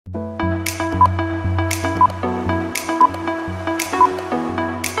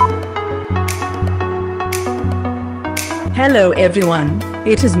Hello everyone,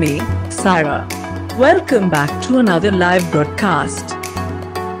 it is me, Sarah. Welcome back to another live broadcast.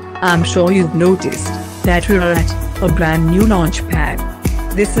 I'm sure you've noticed that we're at a brand new launch pad.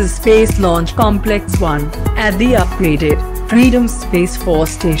 This is Space Launch Complex 1 at the upgraded Freedom Space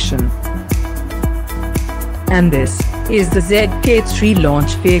Force Station. And this is the ZK-3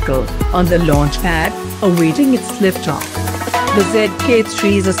 launch vehicle on the launch pad, awaiting its liftoff. The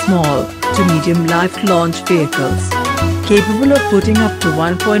ZK-3 is a small to medium life launch vehicles, capable of putting up to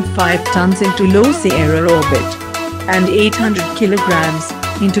 1.5 tons into low Sierra orbit and 800 kilograms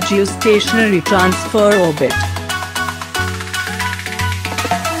into geostationary transfer orbit.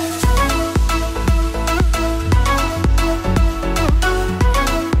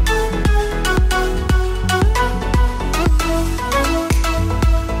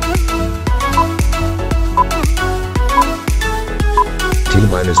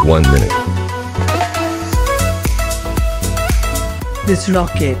 T-1 minute. This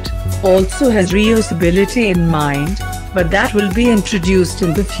rocket also has reusability in mind, but that will be introduced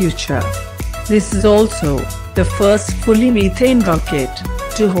in the future. This is also the first fully methane rocket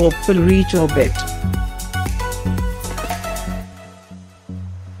to hopefully reach orbit.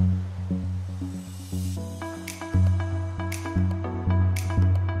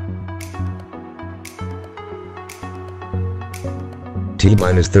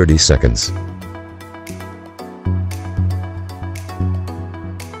 T-30 seconds.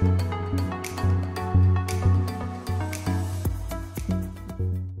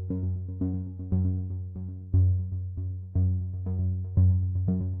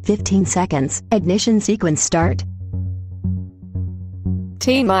 "15 seconds. Ignition sequence start.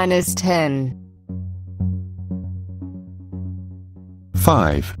 T-10.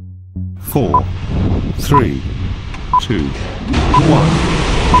 5, 4, 3, 2, 1.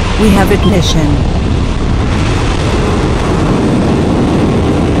 We have ignition.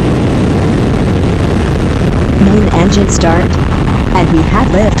 Main engine start. And we have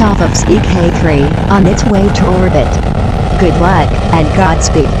liftoff of ZK-3 on its way to orbit. Good luck and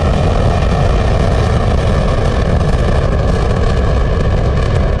Godspeed.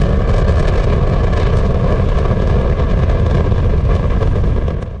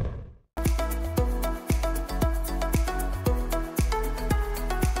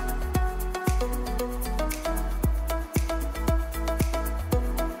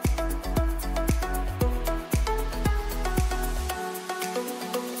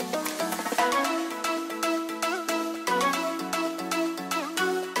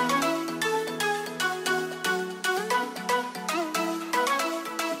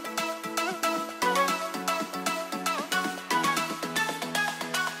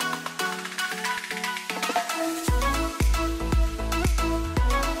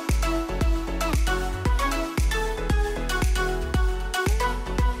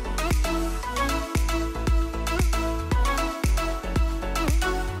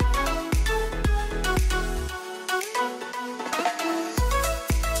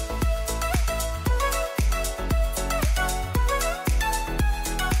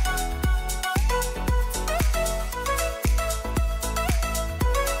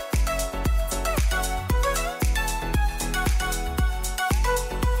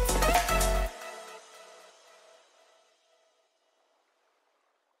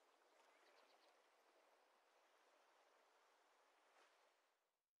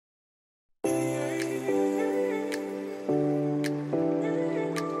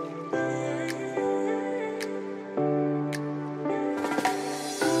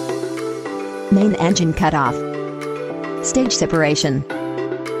 Main engine cut off. Stage separation.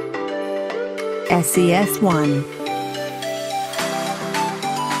 SES-1.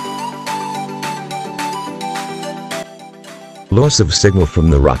 Loss of signal from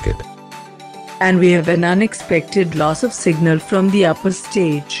the rocket. And we have an unexpected loss of signal from the upper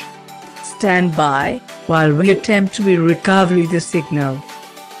stage. Stand by while we attempt to recover the signal.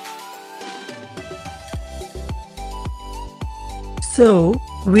 So,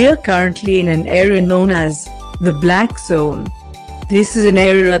 we are currently in an area known as the Black Zone. This is an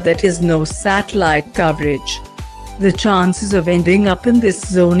area that has no satellite coverage. The chances of ending up in this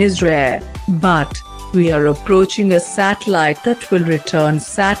zone is rare, but we are approaching a satellite that will return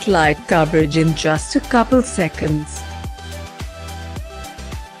satellite coverage in just a couple seconds.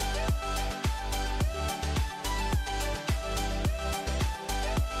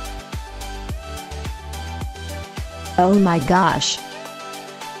 Oh my gosh.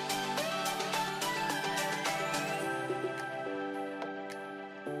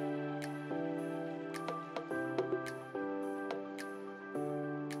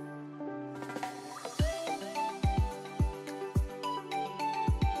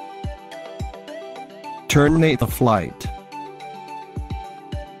 Terminate the flight.